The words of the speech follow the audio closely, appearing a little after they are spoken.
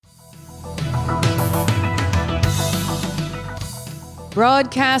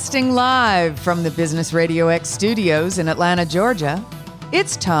Broadcasting live from the Business Radio X studios in Atlanta, Georgia,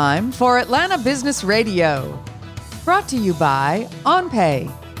 it's time for Atlanta Business Radio. Brought to you by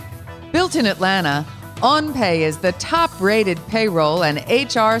OnPay. Built in Atlanta, OnPay is the top-rated payroll and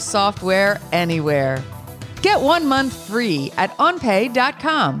HR software anywhere. Get 1 month free at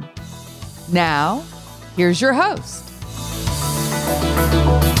onpay.com. Now, here's your host.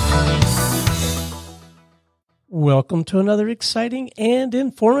 Welcome to another exciting and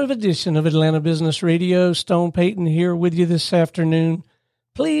informative edition of Atlanta Business Radio. Stone Payton here with you this afternoon.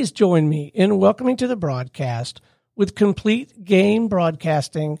 Please join me in welcoming to the broadcast with Complete Game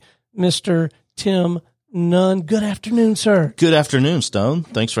Broadcasting, Mr. Tim Nunn. Good afternoon, sir. Good afternoon, Stone.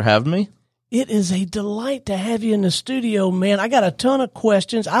 Thanks for having me. It is a delight to have you in the studio, man. I got a ton of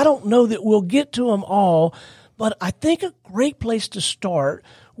questions. I don't know that we'll get to them all, but I think a great place to start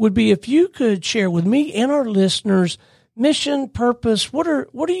would be if you could share with me and our listeners mission, purpose. What are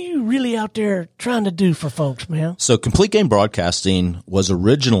you really out there trying to do for folks, man? So Complete Game Broadcasting was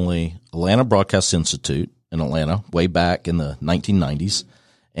originally Atlanta Broadcast Institute in Atlanta way back in the 1990s,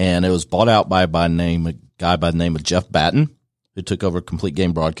 and it was bought out by a guy by the name of Jeff Batten, who took over Complete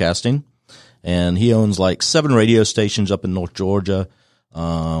Game Broadcasting, and he owns like 7 radio stations up in North Georgia,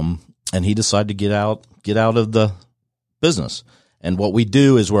 and he decided to get out of the business. And what we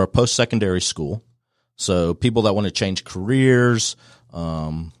do is we're a post-secondary school. So people that want to change careers,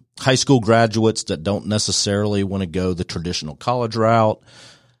 high school graduates that don't necessarily want to go the traditional college route.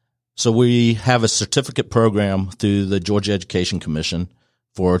 So we have a certificate program through the Georgia Education Commission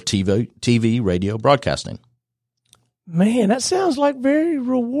for TV, radio broadcasting. Man, that sounds like very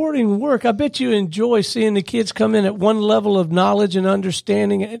rewarding work. I bet you enjoy seeing the kids come in at one level of knowledge and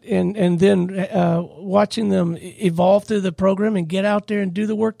understanding and then watching them evolve through the program and get out there and do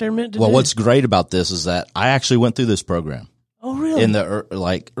the work they're meant to do. Well, what's great about this is that I actually went through this program. Oh, really? In the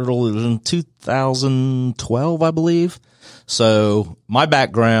early in 2012, I believe. So my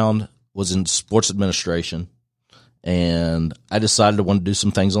background was in sports administration, and I decided I wanted to do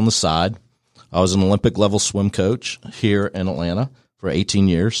some things on the side. I was an Olympic-level swim coach here in Atlanta for 18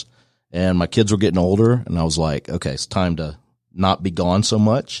 years, and my kids were getting older, and I was like, okay, it's time to not be gone so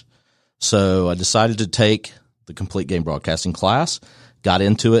much. So I decided to take the Complete Game Broadcasting class, got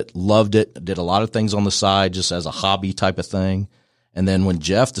into it, loved it, did a lot of things on the side just as a hobby type of thing. And then when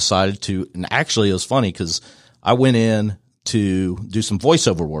Jeff decided to – and actually it was funny because I went in to do some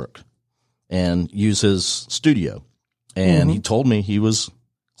voiceover work and use his studio, and he told me he was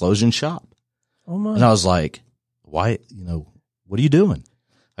closing shop. Oh my. And I was like, why, what are you doing?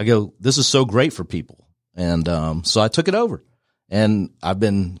 I go, this is so great for people. And so I took it over. And I've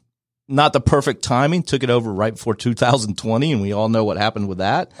been, not the perfect timing, took it over right before 2020, and we all know what happened with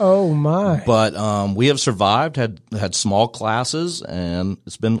that. Oh, my. But we have survived, had small classes, and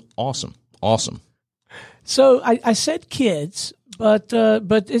it's been awesome. Awesome. So I said kids, but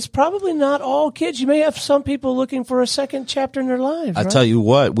it's probably not all kids. You may have some people looking for a second chapter in their lives. I tell you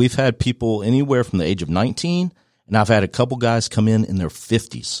what, we've had people anywhere from the age of 19, and I've had a couple guys come in their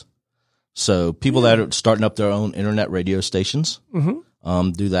 50s. So people that are starting up their own internet radio stations do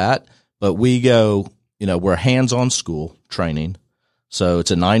that. But we go, we're hands-on school training. So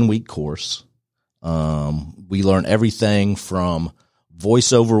it's a 9-week course. We learn everything from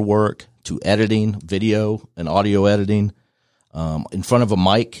voiceover work to editing, video and audio editing, in front of a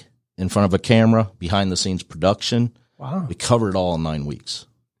mic, in front of a camera, behind-the-scenes production. Wow. We covered it all in 9 weeks.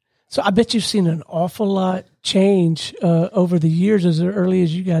 So I bet you've seen an awful lot change over the years as early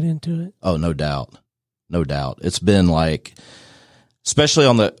as you got into it. Oh, no doubt. No doubt. It's been like, especially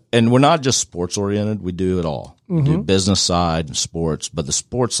and we're not just sports-oriented. We do it all. We do business side and sports. But the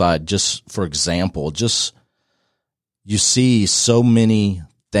sports side, just for example, you see so many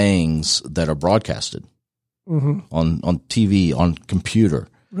things that are broadcasted on TV, on computer.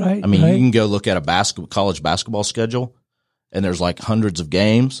 Right. I mean, you can go look at a college basketball schedule, and there's like hundreds of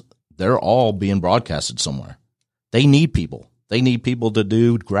games. They're all being broadcasted somewhere. They need people. They need people to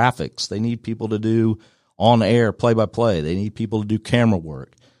do graphics. They need people to do on-air play-by-play. They need people to do camera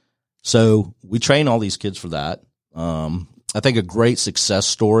work. So we train all these kids for that. I think a great success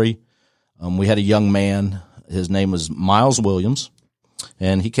story, we had a young man. His name was Miles Williams.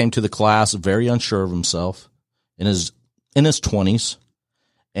 And he came to the class very unsure of himself in his 20s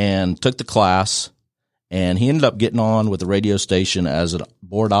and took the class, and he ended up getting on with the radio station as a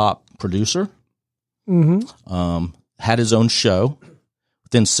board op producer, had his own show.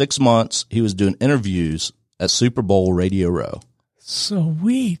 Within 6 months, he was doing interviews at Super Bowl Radio Row.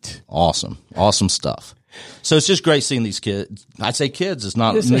 Sweet. Awesome. Awesome stuff. So it's just great seeing these kids. I say kids, it's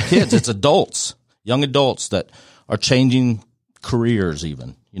not kids, it's adults, young adults that are changing careers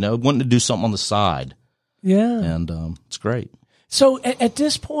even, wanting to do something on the side. Yeah. And it's great. So at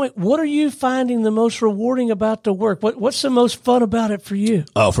this point, what are you finding the most rewarding about the work? What's the most fun about it for you?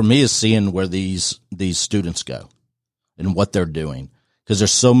 Oh, for me is seeing where these students go and what they're doing, because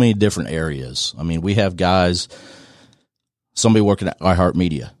there's so many different areas. I mean, we have guys, somebody working at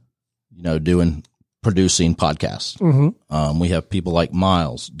iHeartMedia, producing podcasts. Mm-hmm. We have people like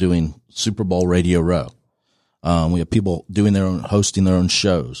Miles doing Super Bowl Radio Row. We have people hosting their own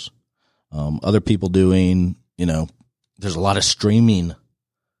shows. Other people doing, there's a lot of streaming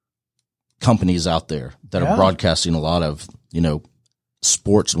companies out there that are broadcasting a lot of,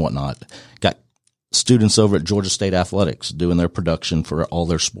 sports and whatnot. Got students over at Georgia State Athletics doing their production for all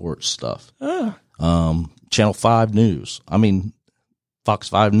their sports stuff. Channel 5 News. I mean, Fox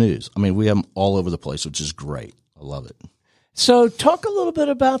 5 News. I mean, we have them all over the place, which is great. I love it. So talk a little bit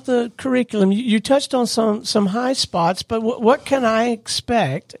about the curriculum. You touched on some high spots, but what can I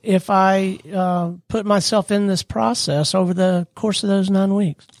expect if I put myself in this process over the course of those 9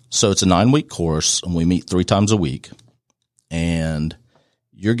 weeks? So it's a 9-week course, and we meet 3 times a week. And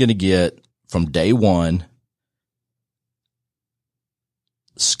you're going to get, from day one,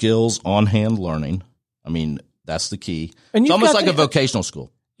 skills on hand learning. I mean, that's the key. And it's almost like a vocational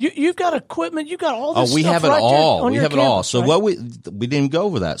school. You've got equipment. You've got all this stuff. We have it right all. We have it all. So what we didn't go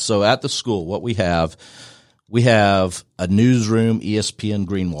over that. So at the school, what we have a newsroom, ESPN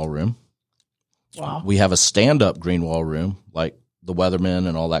Greenwall room. Wow. We have a stand-up Greenwall room, like the Weathermen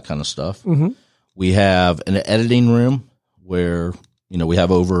and all that kind of stuff. Mm-hmm. We have an editing room where, we have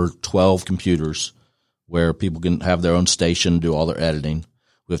over 12 computers where people can have their own station, do all their editing.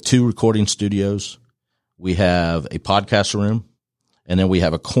 We have 2 recording studios. We have a podcast room. And then we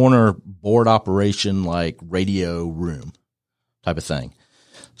have a corner board operation, like radio room type of thing.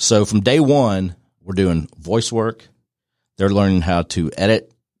 So from day one, we're doing voice work. They're learning how to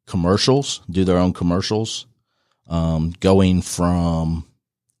edit commercials, do their own commercials, going from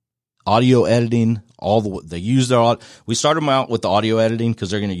audio editing, they use their we start them out with the audio editing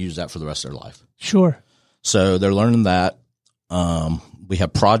because they're going to use that for the rest of their life. Sure. So they're learning that. We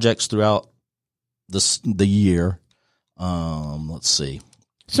have projects throughout the year. Let's see.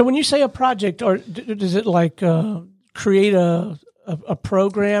 So when you say a project, or does it like create a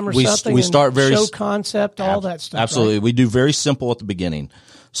program or something? We start very show concept, all that stuff. Absolutely, right? We do very simple at the beginning.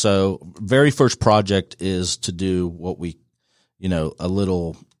 So very first project is to do what we, a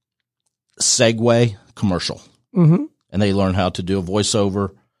little segue commercial, mm-hmm. and they learn how to do a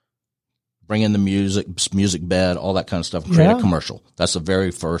voiceover, bring in the music bed, all that kind of stuff, and create a commercial. That's the very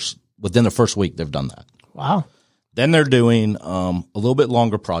first. Within the first week, they've done that. Wow. Then they're doing a little bit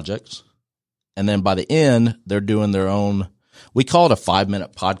longer projects. And then by the end, they're doing their own, we call it a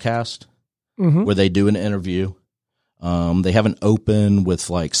 5-minute podcast, mm-hmm. where they do an interview. They have an open with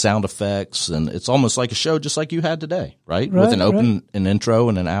like sound effects, and it's almost like a show just like you had today, right? With an open, an intro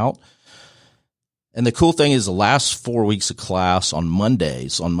and an out. And the cool thing is the last 4 weeks of class on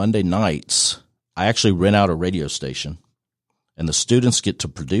Monday nights, I actually rent out a radio station, and the students get to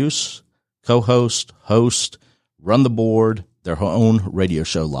produce, co-host, host, run the board, their own radio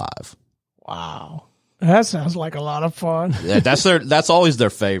show live. Wow. That sounds like a lot of fun. Yeah, that's always their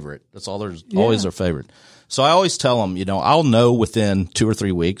favorite. That's always their favorite. So I always tell them, I'll know within 2 or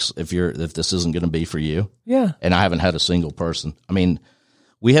 3 weeks if this isn't going to be for you. Yeah. And I haven't had a single person. I mean,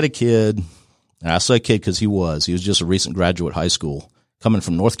 we had a kid, and I say kid because he was just a recent graduate high school coming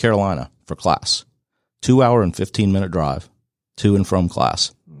from North Carolina for class. 2-hour and 15-minute drive to and from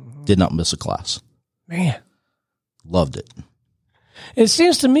class. Mm-hmm. Did not miss a class. Man. Loved it. It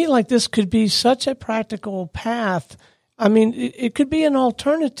seems to me like this could be such a practical path. I mean, it could be an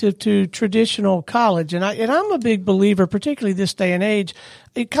alternative to traditional college. And I'm a big believer, particularly this day and age.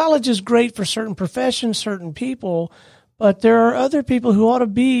 College is great for certain professions, certain people, but there are other people who ought to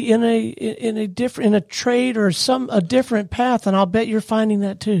be in a trade or a different path. And I'll bet you're finding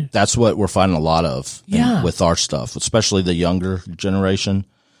that too. That's what we're finding a lot of with our stuff, especially the younger generation.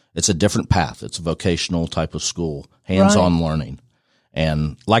 It's a different path. It's a vocational type of school, hands-on learning.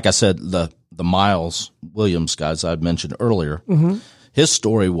 And like I said, the Miles Williams guys I'd mentioned earlier, mm-hmm. his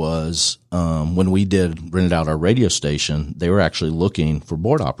story was when we rented out our radio station, they were actually looking for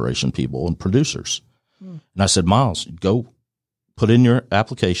board operation people and producers. Mm. And I said, Miles, go put in your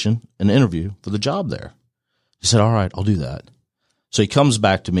application and interview for the job there. He said, all right, I'll do that. So he comes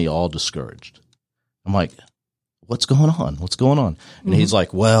back to me all discouraged. I'm like, what's going on? What's going on? And mm-hmm. he's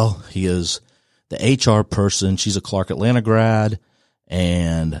like, well, he is the HR person. She's a Clark Atlanta grad.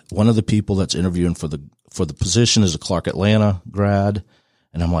 And one of the people that's interviewing for the position is a Clark Atlanta grad.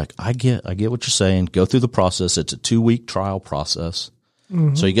 And I'm like, I get what you're saying. Go through the process. It's a 2-week trial process.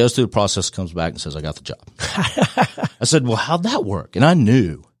 So he goes through the process, comes back and says, I got the job. I said, well, how'd that work? And I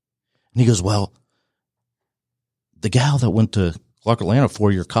knew. And he goes, well, the gal that went to Clark Atlanta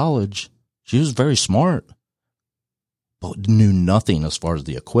 4-year college, she was very smart, but knew nothing as far as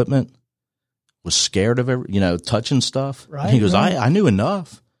the equipment, was scared of touching stuff. Right, And he goes, right. I knew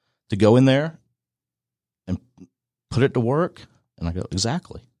enough to go in there and put it to work. And I go,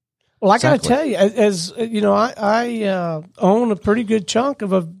 exactly. Well, I got to Exactly. tell you, as you know, I own a pretty good chunk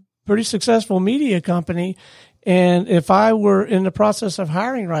of a pretty successful media company. And if I were in the process of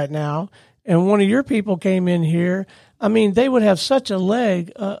hiring right now and one of your people came in here, I mean, they would have such a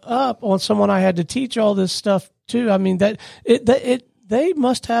leg up on someone I had to teach all this stuff to. I mean, they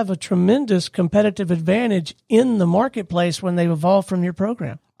must have a tremendous competitive advantage in the marketplace when they evolve from your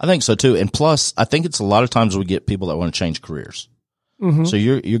program. I think so too. And plus, I think it's a lot of times we get people that want to change careers. So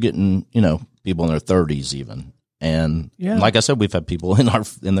you're getting, people in their 30s even. And like I said, we've had people in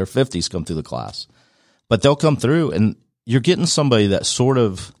their 50s come through the class. But they'll come through and you're getting somebody that sort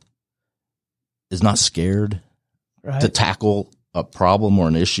of is not scared to tackle a problem or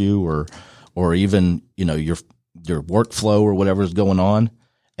an issue or even, your workflow or whatever is going on,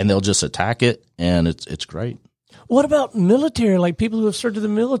 and they'll just attack it, and it's great. What about military? Like people who have served in the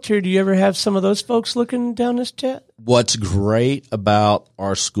military, do you ever have some of those folks looking down this chat? What's great about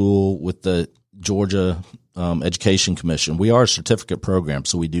our school with the Georgia Education Commission, we are a certificate program,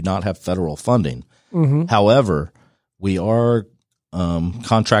 so we do not have federal funding. However, we are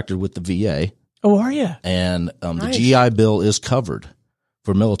contracted with the VA. Oh, are you? And Nice. the GI Bill is covered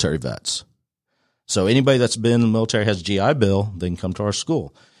for military vets. So anybody that's been in the military has GI Bill, they can come to our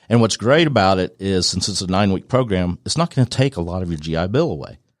school. And what's great about it is, since it's a 9-week program, it's not going to take a lot of your GI Bill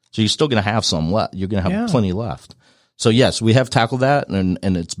away. So you're still going to have some left. You're going to have plenty left. So yes, we have tackled that, and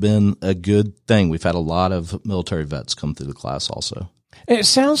it's been a good thing. We've had a lot of military vets come through the class also. It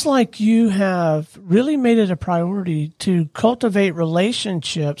sounds like you have really made it a priority to cultivate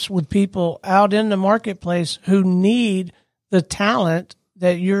relationships with people out in the marketplace who need the talent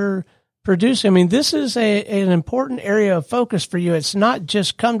that you're producing. I mean, this is an important area of focus for you. It's not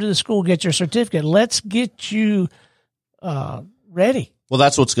just come to the school, get your certificate. Let's get you ready. Well,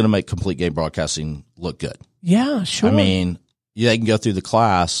 that's what's going to make complete game broadcasting look good. Yeah, sure. I mean, they can go through the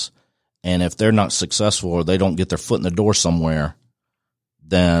class, and if they're not successful or they don't get their foot in the door somewhere,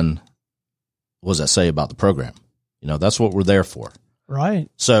 then what does that say about the program? That's what we're there for. Right.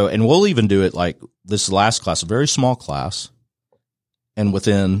 So, and we'll even do it like this last class, a very small class, and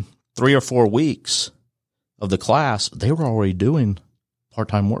within 3 or 4 weeks of the class, they were already doing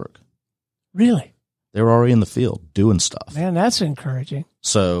part-time work. Really? They were already in the field doing stuff. Man, that's encouraging.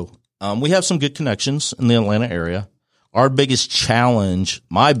 So we have some good connections in the Atlanta area. Our biggest challenge,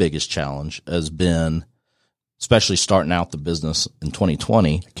 my biggest challenge, has been, especially starting out the business in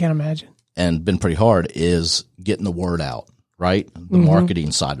 2020, I can't imagine. and been pretty hard, is getting the word out, right? The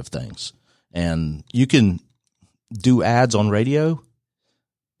marketing side of things. And you can do ads on radio,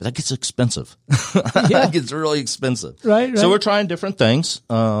 but that gets expensive. That gets really expensive. Right. So we're trying different things.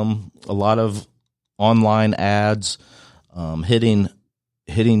 A lot of online ads,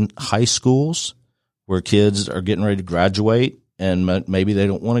 hitting high schools where kids are getting ready to graduate, and maybe they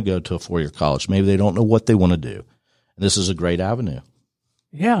don't want to go to a 4-year college. Maybe they don't know what they want to do. And this is a great avenue.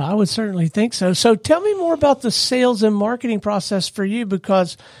 Yeah, I would certainly think so. So tell me more about the sales and marketing process for you,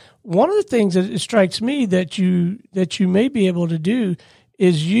 because one of the things that strikes me that you may be able to do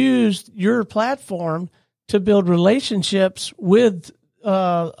is use your platform to build relationships with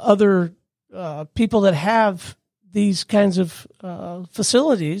other people that have these kinds of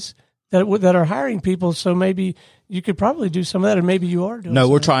facilities that are hiring people. So maybe you could probably do some of that, or maybe you are doing. No,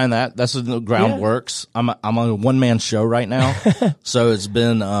 we're some trying that. That's the groundworks. I'm on a one-man show right now, so it's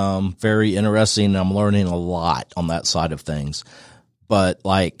been very interesting. I'm learning a lot on that side of things. But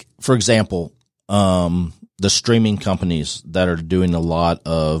like, for example, the streaming companies that are doing a lot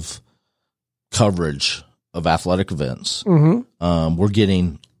of coverage of athletic events, we're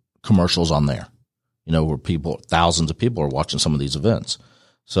getting commercials on there. Where thousands of people are watching some of these events.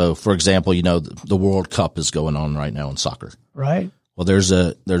 So, for example, the World Cup is going on right now in soccer. Right. Well, there's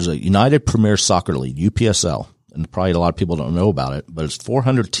a United Premier Soccer League, UPSL, and probably a lot of people don't know about it, but it's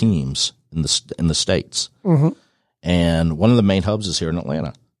 400 teams in the States. And one of the main hubs is here in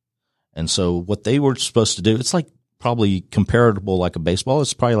Atlanta. And so what they were supposed to do, it's like probably comparable like a baseball.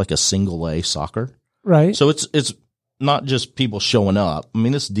 It's probably like a single A soccer. Right. So it's not just people showing up. I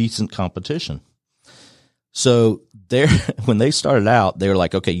mean, it's decent competition. So when they started out, they were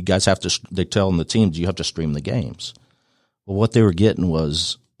like, okay, you guys have to, they're telling the teams, you have to stream the games. Well, what they were getting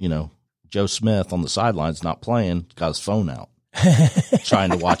was, Joe Smith on the sidelines not playing, got his phone out,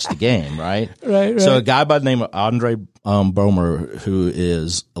 trying to watch the game, right? Right. So a guy by the name of Andre Bomer, who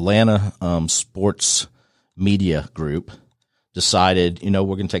is Atlanta Sports Media Group, decided, we're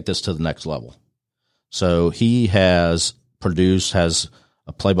going to take this to the next level. So he has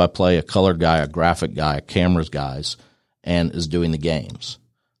a play-by-play, a color guy, a graphic guy, a cameras guys, and is doing the games.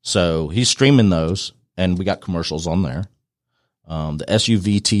 So he's streaming those, and we got commercials on there. The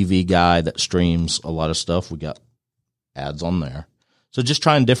SUV TV guy that streams a lot of stuff, we got ads on there. So just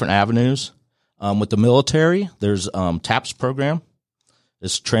trying different avenues. With the military, there's TAPS program.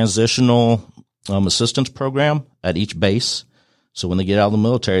 It's transitional assistance program at each base. So when they get out of the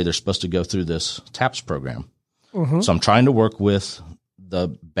military, they're supposed to go through this TAPS program. Mm-hmm. So I'm trying to work with the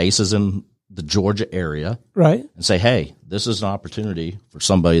bases in the Georgia area, right, and say, hey, this is an opportunity for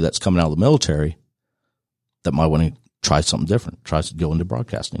somebody that's coming out of the military that might want to try something different, try to go into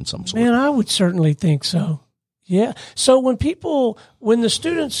broadcasting some sort. Man, I would certainly think so. Yeah. So when the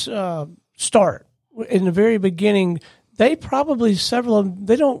students start in the very beginning, they probably, several of them,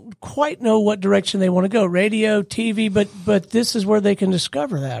 they don't quite know what direction they want to go, radio, TV, but this is where they can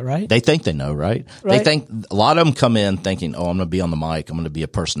discover that, right? They think they know, right? They think a lot of them come in thinking, oh, I'm going to be on the mic. I'm going to be a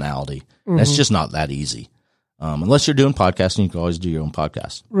personality. Mm-hmm. That's just not that easy. Unless you're doing podcasting, you can always do your own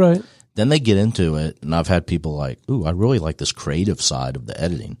podcast. Right. Then they get into it, and I've had people like, ooh, I really like this creative side of the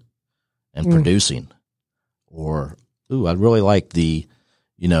editing and producing. Or, ooh, I really like the,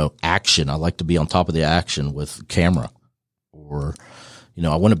 action. I like to be on top of the action with camera. Or,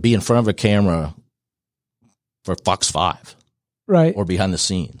 I want to be in front of a camera for Fox 5. Right. Or behind the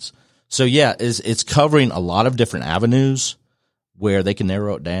scenes. So, yeah, it's covering a lot of different avenues where they can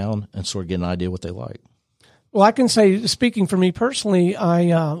narrow it down and sort of get an idea what they like. Well, I can say, speaking for me personally,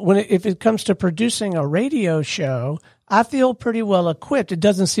 if it comes to producing a radio show, I feel pretty well equipped. It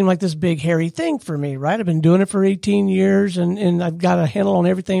doesn't seem like this big, hairy thing for me, right? I've been doing it for 18 years, and I've got a handle on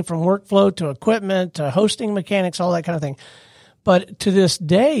everything from workflow to equipment to hosting mechanics, all that kind of thing. But to this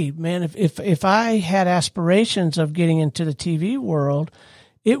day, man, if I had aspirations of getting into the TV world,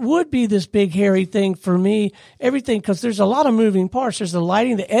 it would be this big, hairy thing for me. Everything, because there's a lot of moving parts. There's the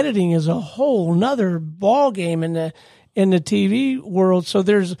lighting, the editing is a whole nother ball game in the TV world. So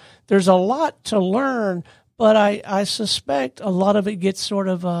there's a lot to learn, but I suspect a lot of it gets sort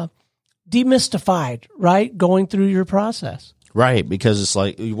of demystified, right? Going through your process. Right, because it's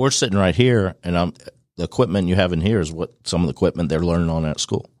like we're sitting right here, and the equipment you have in here is what some of the equipment they're learning on at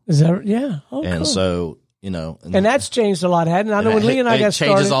school. Is that, yeah? Oh, and cool. So, and that's changed a lot, hadn't it? I know when Lee and I got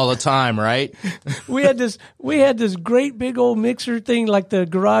started. It changes all the time, right? we had this great big old mixer thing like the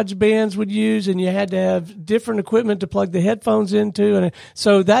garage bands would use, and you had to have different equipment to plug the headphones into. And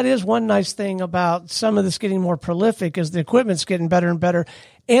so that is one nice thing about some of this getting more prolific is the equipment's getting better and better,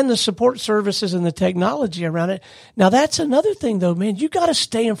 and the support services and the technology around it. Now, that's another thing, though, man. You got to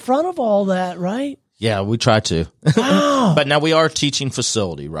stay in front of all that, right? Yeah, we try to. Wow. But now we are teaching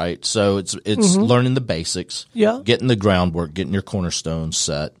facility, right? So it's learning the basics, getting the groundwork, getting your cornerstones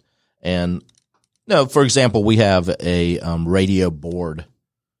set. And for example, we have a radio board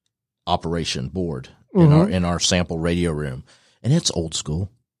operation board in our sample radio room, and it's old school,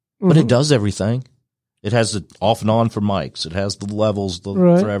 but it does everything. It has the off and on for mics. It has the levels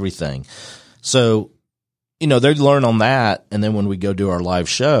for everything. So, they learn on that, and then when we go do our live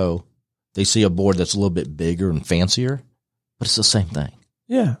show, they see a board that's a little bit bigger and fancier, but it's the same thing.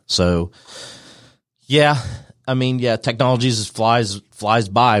 Yeah. So, technology flies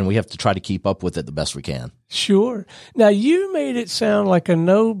by, and we have to try to keep up with it the best we can. Sure. Now, you made it sound like a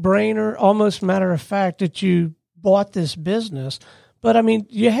no-brainer, almost matter of fact, that you bought this business. But,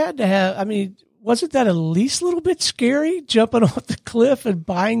 you had to have, wasn't that at least a little bit scary, jumping off the cliff and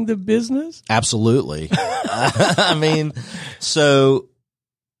buying the business? Absolutely. So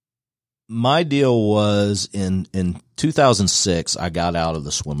my deal was in 2006, I got out of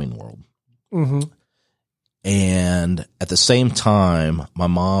the swimming world. Mm-hmm. And at the same time, my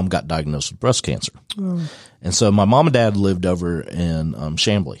mom got diagnosed with breast cancer. Oh. And so my mom and dad lived over in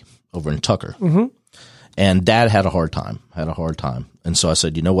Chamblee, over in Tucker. Mm-hmm. And dad had a hard time. And so I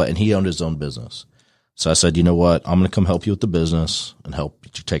said, you know what? And he owned his own business. So I said, you know what? I'm going to come help you with the business and help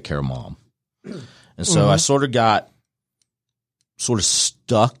you take care of mom. And so I sort of got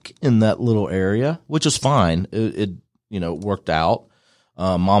stuck in that little area, which is fine. It worked out.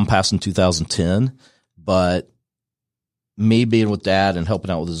 Mom passed in 2010, but me being with dad and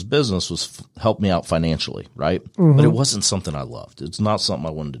helping out with his business helped me out financially, right? Mm-hmm. But it wasn't something I loved. It's not something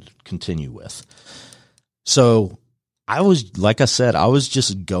I wanted to continue with. So I was, like I said, I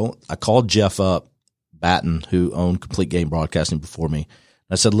called Jeff up Batten, who owned Complete Game Broadcasting before me.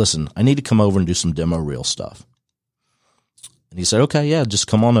 I said, listen, I need to come over and do some demo reel stuff. And he said, okay, yeah, just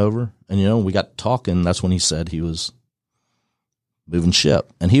come on over. And, we got talking. That's when he said he was moving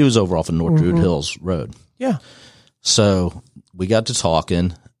ship. And he was over off of North Druid Hills Road. Yeah. So we got to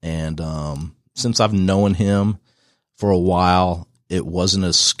talking. And since I've known him for a while, it wasn't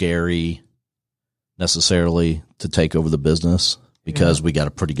as scary necessarily to take over the business because we got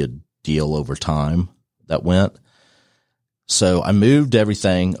a pretty good deal over time that went. So I moved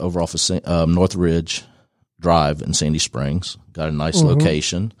everything over off of North Ridge Drive in Sandy Springs, got a nice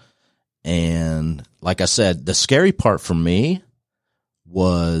location. And like I said, the scary part for me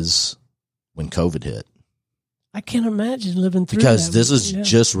was when COVID hit. I can't imagine living through because that. This is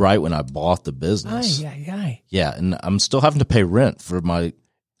just right when I bought the business. Yeah, and I'm still having to pay rent for my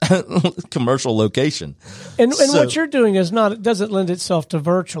commercial location. And what you're doing is it doesn't lend itself to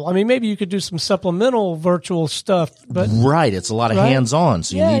virtual. I mean, maybe you could do some supplemental virtual stuff, but right, it's a lot of hands-on,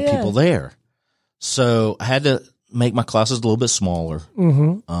 so you need people there. So I had to make my classes a little bit smaller,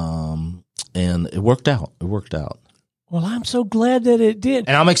 and it worked out. Well, I'm so glad that it did,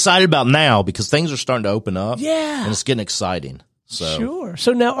 and I'm excited about now because things are starting to open up. Yeah, and it's getting exciting. So sure.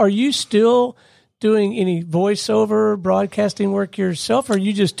 So now, are you still doing any voiceover broadcasting work yourself, or are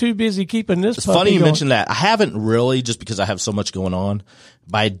you just too busy keeping this? It's funny you mentioned that. I haven't really, just because I have so much going on,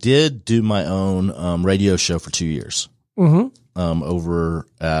 but I did do my own radio show for 2 years over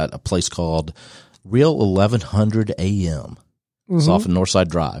at a place called Real 1100 AM. It's off of Northside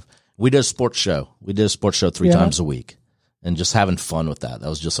Drive. We did a sports show. We did a sports show 3 times a week and just having fun with that. That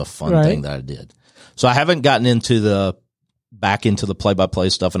was just a fun thing that I did. So I haven't gotten back into the play-by-play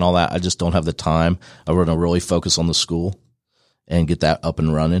stuff and all that. I just don't have the time. I want to really focus on the school and get that up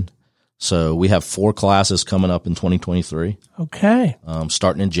and running. So we have 4 classes coming up in 2023. Okay.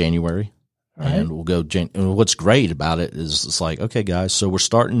 Starting in January. Right. And we'll go. And what's great about it is it's like, okay, guys, so we're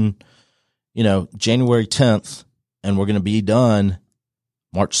starting, January 10th, and we're going to be done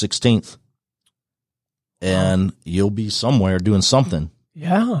March 16th. And you'll be somewhere doing something.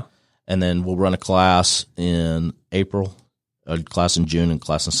 Yeah. And then we'll run a class in April, a class in June, and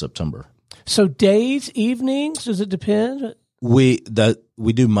class in September. So days, evenings, does it depend? We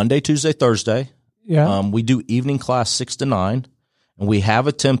do Monday, Tuesday, Thursday. Yeah. We do evening class 6 to 9, and we have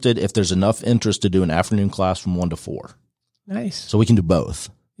attempted, if there's enough interest, to do an afternoon class from 1 to 4. Nice. So we can do both.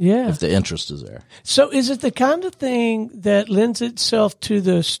 Yeah. If the interest is there. So is it the kind of thing that lends itself to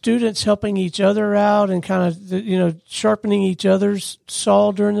the students helping each other out and kind of, sharpening each other's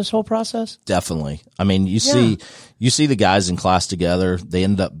saw during this whole process? Definitely. I mean, you see the guys in class together, they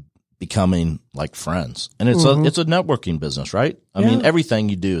end up becoming like friends. And it's a networking business, right? I mean, everything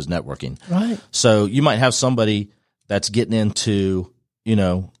you do is networking. Right. So you might have somebody that's getting into,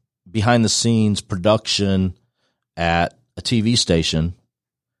 behind the scenes production at a TV station,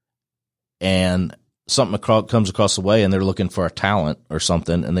 and something comes across the way and they're looking for a talent or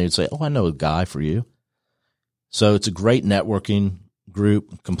something, and they'd say, oh, I know a guy for you. So it's a great networking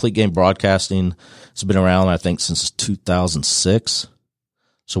group. Complete Game Broadcasting has been around, I think, since 2006.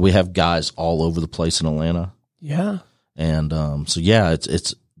 So we have guys all over the place in Atlanta. Yeah. And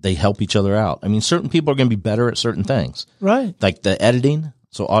it's they help each other out. I mean, certain people are going to be better at certain things. Right. Like the editing,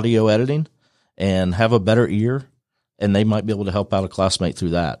 so audio editing, and have a better ear. And they might be able to help out a classmate through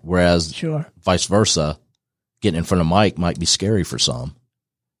that. Whereas vice versa, getting in front of Mike might be scary for some,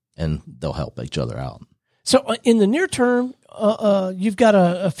 and they'll help each other out. So in the near term, you've got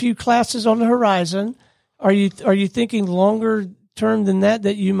a few classes on the horizon. Are you thinking longer term than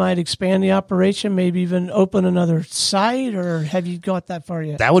that you might expand the operation, maybe even open another site, or have you got that far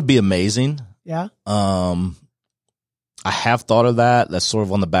yet? That would be amazing. Yeah. I have thought of that. That's sort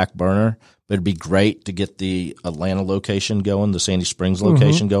of on the back burner. It'd be great to get the Atlanta location going, the Sandy Springs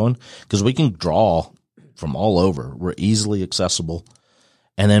location going, because we can draw from all over. We're easily accessible.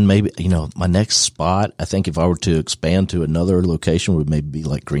 And then maybe, my next spot, I think if I were to expand to another location, would maybe be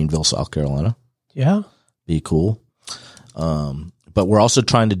like Greenville, South Carolina. Yeah. Be cool. But we're also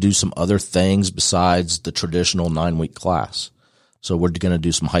trying to do some other things besides the traditional 9-week class. So we're going to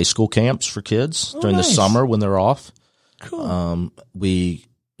do some high school camps for kids during the summer when they're off. Cool. We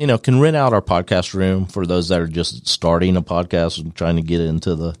can rent out our podcast room for those that are just starting a podcast and trying to get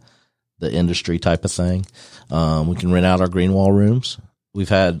into the industry type of thing. We can rent out our Greenwall rooms. We've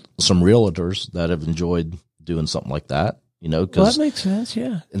had some realtors that have enjoyed doing something like that, because that makes sense.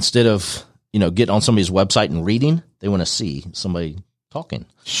 Yeah. Instead of, getting on somebody's website and reading, they want to see somebody talking.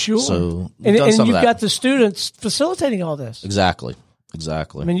 Sure. So and you've got the students facilitating all this. Exactly.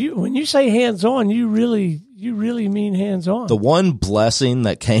 I mean, when you say hands-on, you really mean hands-on. The one blessing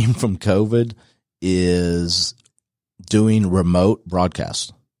that came from COVID is doing remote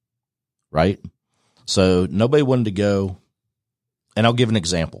broadcasts, right? So nobody wanted to go, and I'll give an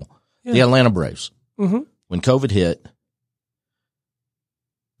example. Yeah. The Atlanta Braves. Mm-hmm. When COVID hit,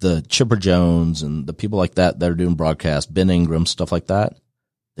 the Chipper Jones and the people like that are doing broadcasts, Ben Ingram, stuff like that,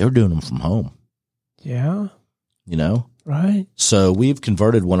 they were doing them from home. Yeah. You know? Right. So we've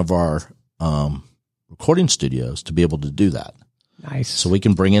converted one of our recording studios to be able to do that. Nice. So we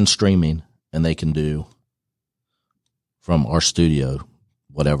can bring in streaming, and they can do from our studio,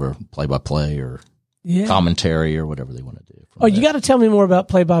 whatever, play-by-play or commentary or whatever they want to do. Oh, you got to tell me more about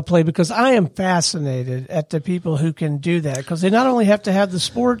play-by-play, because I am fascinated at the people who can do that, because they not only have to have the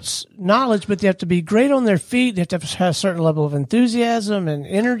sports knowledge, but they have to be great on their feet. They have to have a certain level of enthusiasm and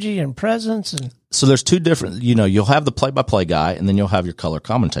energy and presence. And so there's two different, you'll have the play-by-play guy, and then you'll have your color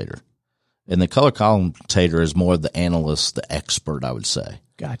commentator. And the color commentator is more the analyst, the expert, I would say.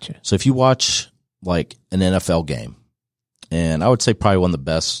 Gotcha. So if you watch like an NFL game, and I would say probably one of the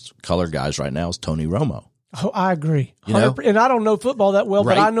best color guys right now is Tony Romo. Oh, I agree. And I don't know football that well,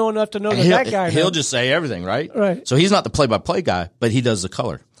 right? But I know enough to know that guy knows. He'll just say everything, right? Right. So he's not the play-by-play guy, but he does the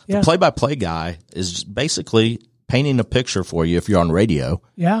color. Yeah. The play-by-play guy is basically painting a picture for you if you're on radio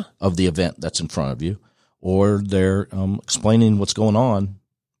of the event that's in front of you, or they're explaining what's going on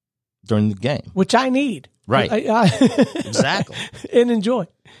during the game. Which I need. Right. Exactly. And enjoy.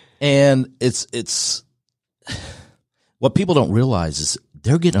 And it's what people don't realize is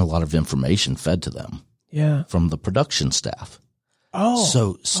they're getting a lot of information fed to them. Yeah. From the production staff. Oh.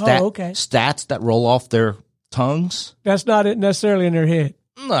 So stats that roll off their tongues. That's not necessarily in their head.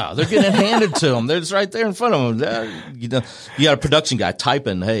 No, they're getting it handed to them. It's right there in front of them. You got a production guy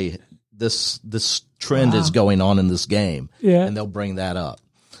typing, hey, this trend is going on in this game. Yeah. And they'll bring that up.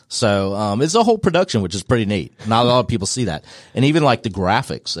 So it's a whole production, which is pretty neat. Not a lot of people see that. And even like the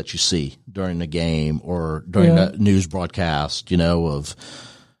graphics that you see during the game or during the news broadcast, of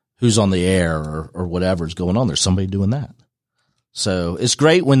who's on the air or whatever is going on. There's somebody doing that. So it's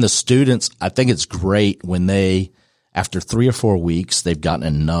great when the students, I think it's great when they, after 3 or 4 weeks, they've gotten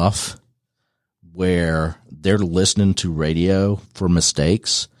enough where they're listening to radio for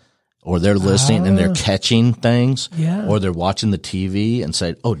mistakes, or they're listening and they're catching things, or they're watching the TV and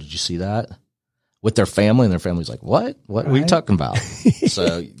say, oh, did you see that? With their family, and their family's like, what are you talking about?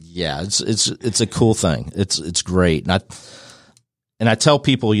 So yeah, it's a cool thing. It's great. And I tell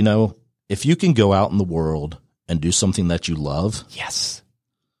people, if you can go out in the world and do something that you love, yes,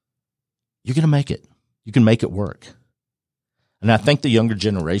 you're going to make it. You can make it work. And I think the younger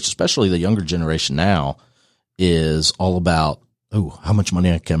generation, especially the younger generation now, is all about, how much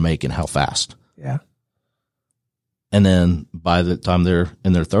money I can make and how fast. Yeah. And then by the time they're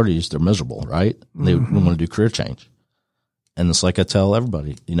in their 30s, they're miserable, right? Mm-hmm. They want to do career change. And it's like I tell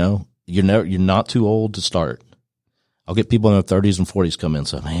everybody, you're not too old to start. I'll get people in their 30s and 40s come in and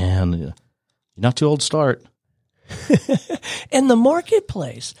say, man, you're not too old to start. And the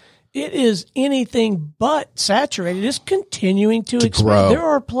marketplace, it is anything but saturated. It's continuing to expand. Grow. There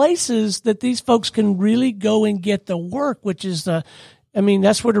are places that these folks can really go and get the work, which is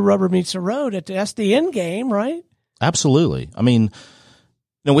that's where the rubber meets the road. That's the end game, right? Absolutely. I mean,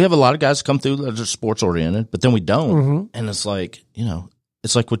 we have a lot of guys come through that are sports oriented, but then we don't. Mm-hmm. And it's like,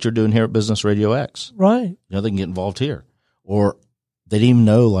 it's like what you're doing here at Business Radio X. Right. They can get involved here. Or they didn't even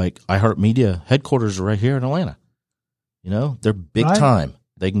know, like, iHeartMedia headquarters are right here in Atlanta. They're big time.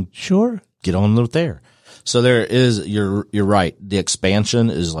 They can get on there. So there is, you're right. The expansion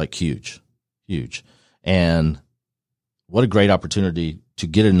is like huge. And what a great opportunity to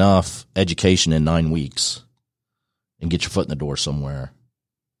get enough education in 9 weeks and get your foot in the door somewhere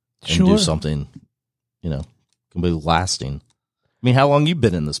and do something, can be lasting. I mean, how long you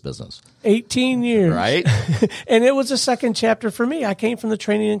been in this business? 18 years. Right. And it was a second chapter for me. I came from the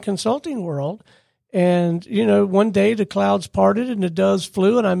training and consulting world. And, one day the clouds parted and the doves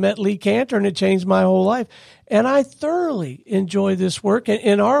flew and I met Lee Cantor and it changed my whole life. And I thoroughly enjoy this work. And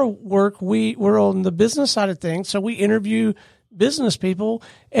in our work, we're on the business side of things. So we interview business people,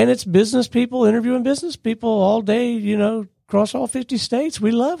 and it's business people interviewing business people all day, across all 50 states.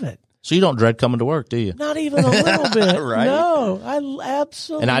 We love it. So you don't dread coming to work, do you? Not even a little bit. Right? No, I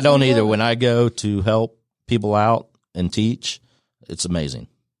absolutely. And I don't either. When I go to help people out and teach, it's amazing.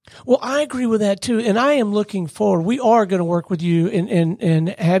 Well, I agree with that too, and I am looking forward. We are going to work with you and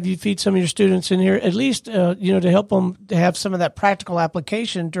have you feed some of your students in here, at least to help them to have some of that practical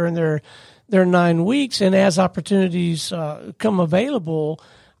application during their 9 weeks. And as opportunities come available,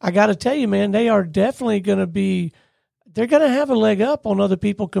 I got to tell you, man, they are definitely going to be. They're going to have a leg up on other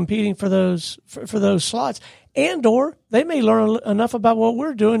people competing for those slots. and or they may learn enough about what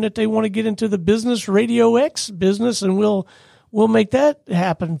we're doing that they want to get into the Business Radio X business, and we'll make that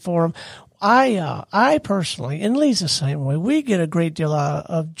happen for them. I personally, and Lee's the same way, we get a great deal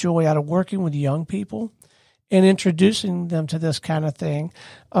of joy out of working with young people and introducing them to this kind of thing.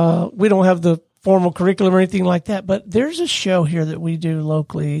 We don't have the formal curriculum or anything like that, but there's a show here that we do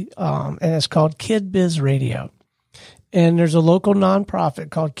locally, and it's called Kid Biz Radio. And there's a local nonprofit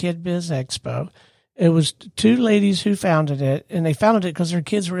called Kid Biz Expo. It was two ladies who founded it, and they founded it because their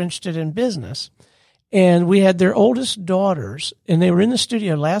kids were interested in business. And we had their oldest daughters, and they were in the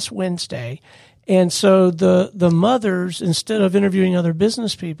studio last Wednesday. And so the mothers, instead of interviewing other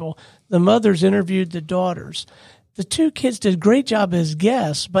business people, the mothers interviewed the daughters. The two kids did a great job as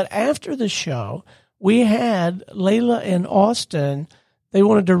guests, but after the show, we had Layla and Austin. They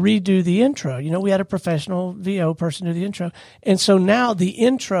wanted to redo the intro. You know, we had a professional VO person do the intro. And so now the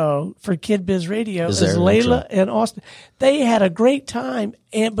intro for Kid Biz Radio is Layla and Austin. They had a great time,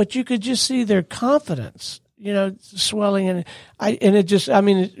 but you could just see their confidence, you know, swelling. And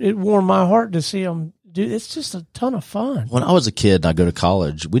it warmed my heart to see them do. It's just a ton of fun. When I was a kid and I go to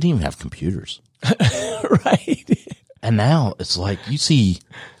college, we didn't even have computers. Right. And now it's like you see,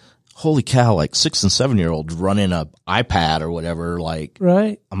 holy cow, like 6 and 7 year olds running a iPad or whatever. Like,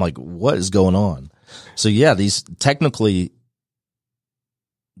 right. I'm like, what is going on? So yeah, these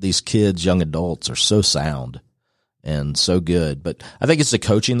kids, young adults are so sound and so good, but I think it's the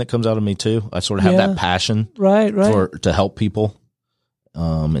coaching that comes out of me too. I sort of have that passion to help people,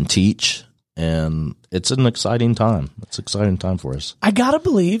 and teach. And it's an exciting time. It's an exciting time for us. I got to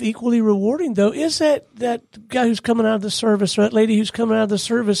believe equally rewarding, though, is that guy who's coming out of the service or that lady who's coming out of the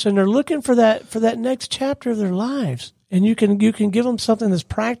service, and they're looking for that next chapter of their lives. And you can give them something that's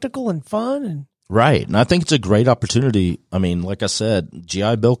practical and fun. And right. And I think it's a great opportunity. I mean, like I said,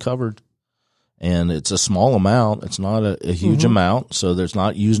 GI Bill covered, and it's a small amount. It's not a huge amount, so there's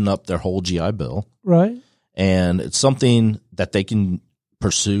not using up their whole GI Bill. Right. And it's something that they can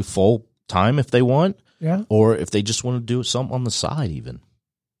pursue full time if they want, or if they just want to do something on the side even.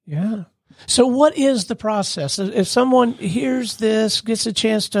 Yeah. So what is the process? If someone hears this, gets a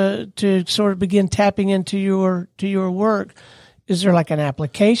chance to sort of begin tapping into your work, is there like an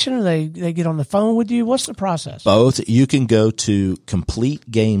application, or they get on the phone with you? What's the process? Both. You can go to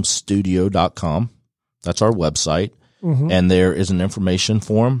CompleteGameStudio.com. That's our website. And there is an information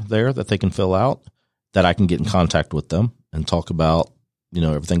form there that they can fill out that I can get in contact with them and talk about, you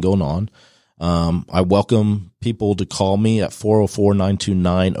know, everything going on. I welcome people to call me at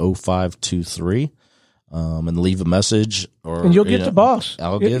 404-929-0523, and leave a message, and you'll get the boss.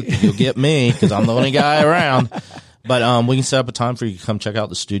 You'll get me, because I'm the only guy around. But we can set up a time for you to come check out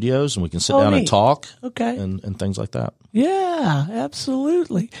the studios, and we can sit down and talk, and things like that. Yeah,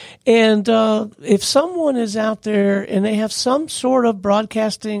 absolutely. And if someone is out there and they have some sort of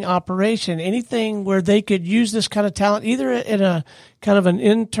broadcasting operation, anything where they could use this kind of talent, either in a kind of an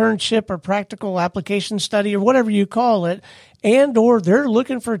internship or practical application study or whatever you call it, and or they're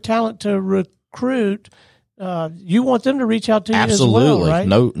looking for talent to recruit, you want them to reach out to you as well, right?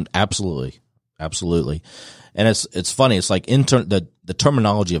 No, absolutely. And it's funny. It's like the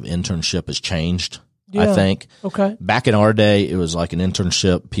terminology of internship has changed. I think. Okay. Back in our day, it was like an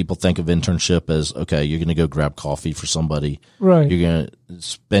internship. People think of internship as, okay, you're going to go grab coffee for somebody. Right. You're going to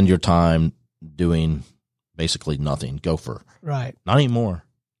spend your time doing basically nothing. Gopher. Right. Not anymore.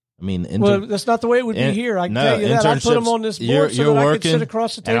 I mean, well, that's not the way it would be here. I can tell you that. I put them on this board so that I could sit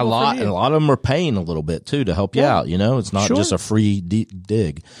across the table from you. And a lot of them are paying a little bit too to help you out. You know, it's not just a free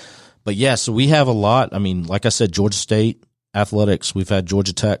dig. But yeah, so we have a lot. I mean, like I said, Georgia State athletics. We've had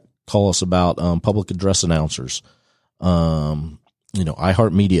Georgia Tech call us about public address announcers.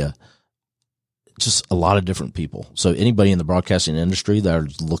 iHeartMedia. Just a lot of different people. So anybody in the broadcasting industry that are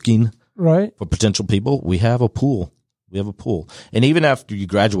looking for potential people, we have a pool. And even after you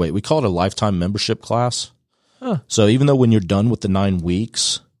graduate, we call it a lifetime membership class. Huh. So even though when you're done with the 9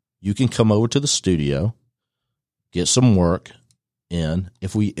 weeks, you can come over to the studio, get some work in.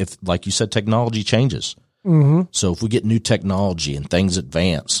 If like you said, technology changes. Mm-hmm. So if we get new technology and things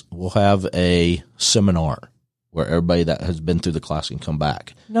advance, we'll have a seminar where everybody that has been through the class can come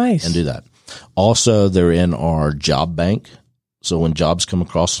back and do that. Also, they're in our job bank. So when jobs come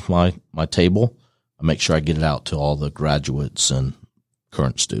across my table, I make sure I get it out to all the graduates and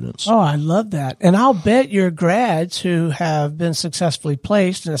current students. Oh, I love that. And I'll bet your grads who have been successfully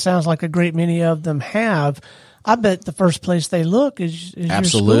placed, and it sounds like a great many of them have, I bet the first place they look is your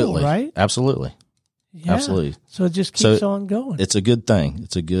school, right? Absolutely. Yeah. Absolutely. So it just keeps on going. It's a good thing.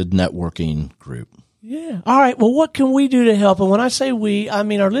 It's a good networking group. Yeah. All right. Well, what can we do to help? And when I say we, I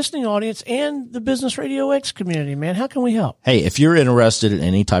mean our listening audience and the Business Radio X community, man. How can we help? Hey, if you're interested in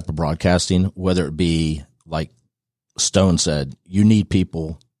any type of broadcasting, whether it be like Stone said, you need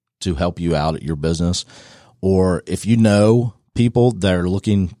people to help you out at your business, or if you know people that are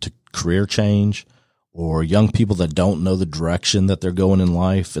looking to career change, or young people that don't know the direction that they're going in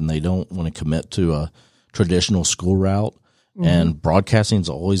life and they don't want to commit to a traditional school route, and broadcasting's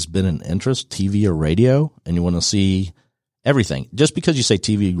always been an interest, TV or radio, and you want to see everything. Just because you say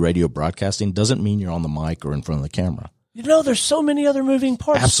TV, radio, broadcasting doesn't mean you're on the mic or in front of the camera. You know, there's so many other moving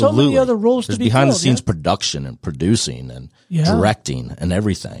parts, Absolutely. so many other roles There's to be behind the filled, scenes production and producing and directing and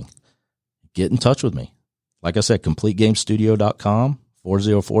everything. Get in touch with me. Like I said, CompleteGameStudio.com,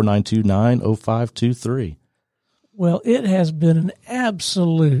 404-929-0523. Well, it has been an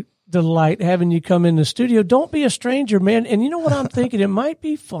absolute delight having you come in the studio. Don't be a stranger, man. And you know what I'm thinking? It might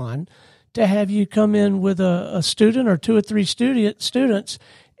be fun to have you come in with a student or 2 or 3 students,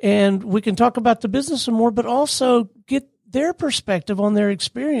 and we can talk about the business some more, but also get their perspective on their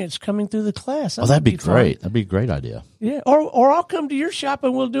experience coming through the class. That'd be great. That'd be a great idea. Yeah. Or I'll come to your shop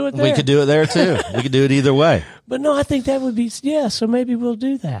and we'll do it there. We could do it there too. We could do it either way. But no, I think that would be, so maybe we'll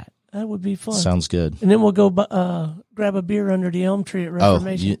do that. That would be fun. Sounds good. And then we'll go grab a beer under the elm tree at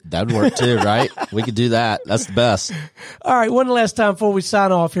Reformation. That'd work too, right? We could do that. That's the best. All right, one last time before we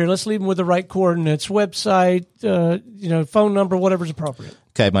sign off here. Let's leave them with the right coordinates, website, phone number, whatever's appropriate.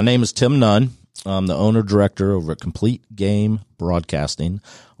 Okay, my name is Tim Nunn. I'm the owner-director over at Complete Game Broadcasting.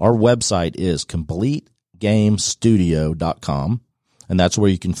 Our website is CompleteGameStudio.com. And that's where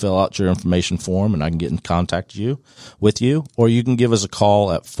you can fill out your information form and I can get in contact with you, or you can give us a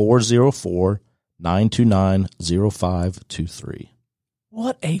call at 404-929-0523.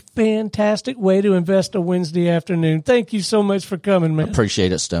 What a fantastic way to invest a Wednesday afternoon. Thank you so much for coming, man.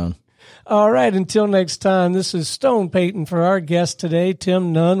 Appreciate it, Stone. All right, until next time, this is Stone Payton for our guest today,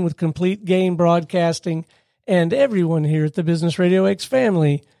 Tim Nunn with Complete Game Broadcasting, and everyone here at the Business Radio X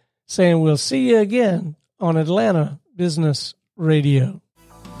family saying we'll see you again on Atlanta Business Radio.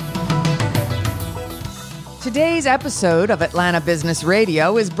 Today's episode of Atlanta Business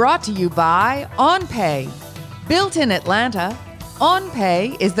Radio is brought to you by OnPay. Built in Atlanta,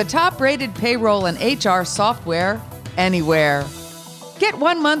 OnPay is the top-rated payroll and HR software anywhere. Get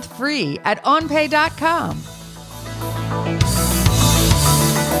 1 month free at onpay.com.